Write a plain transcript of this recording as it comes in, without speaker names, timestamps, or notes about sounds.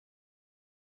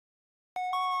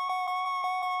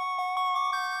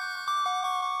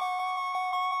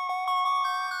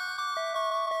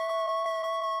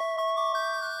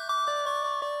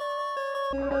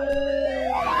Up,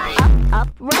 right.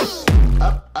 Up, right.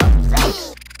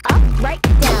 Up, right,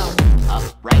 down. Up,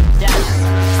 right, down.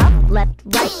 Up, left,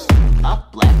 right.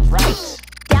 Up, left, right.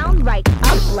 Down, right,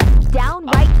 up, left, down,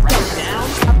 right, right, down.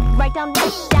 Up, right, down,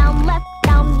 left,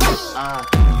 down, right.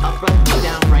 Up, right,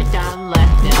 down, right, down,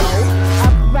 left, down.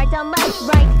 Up, right, down, left,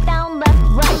 right, down, left,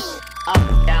 right.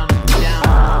 Up, down,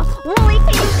 down. Wooly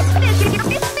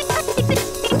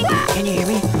Can you hear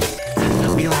me?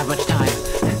 We don't have much time.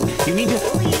 You need to...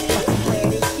 Where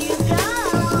did you go?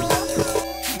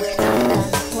 We're not done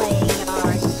playing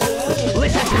our game.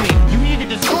 Listen to me. You need to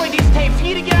destroy these tapes. You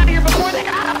need to get out of here before they...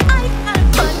 I've got a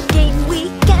fun game we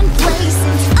can play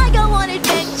since I go on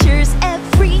adventures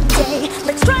every day.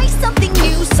 Let's try something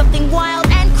new, something wild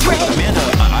and crazy. Amanda,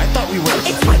 I thought we were...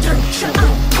 It's my turn. Shut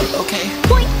up. Okay.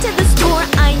 Point to the store.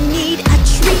 I need a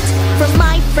treat from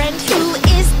my friend who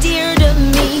is dear to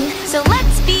me. So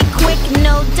let's be quick,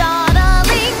 no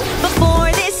dawdling before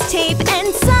this tape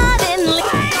ends suddenly.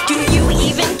 Do you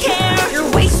even care? You're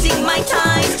wasting my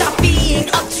time. Stop being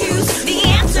obtuse. The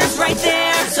answer's right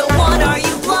there. So what, are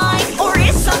you blind or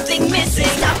is something missing?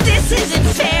 Stop, this isn't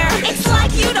fair. It's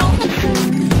like you don't.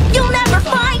 You'll never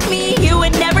find me. You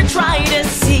would never try to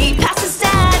see past the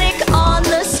static on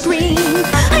the screen.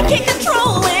 I can't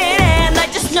control it and I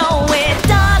just know it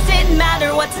doesn't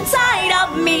matter what's inside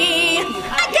of me.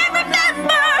 I can't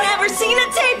remember. Never seen a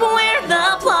tape where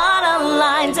the plot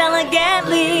aligns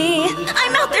elegantly.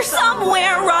 I'm out there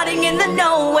somewhere, rotting in the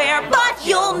nowhere.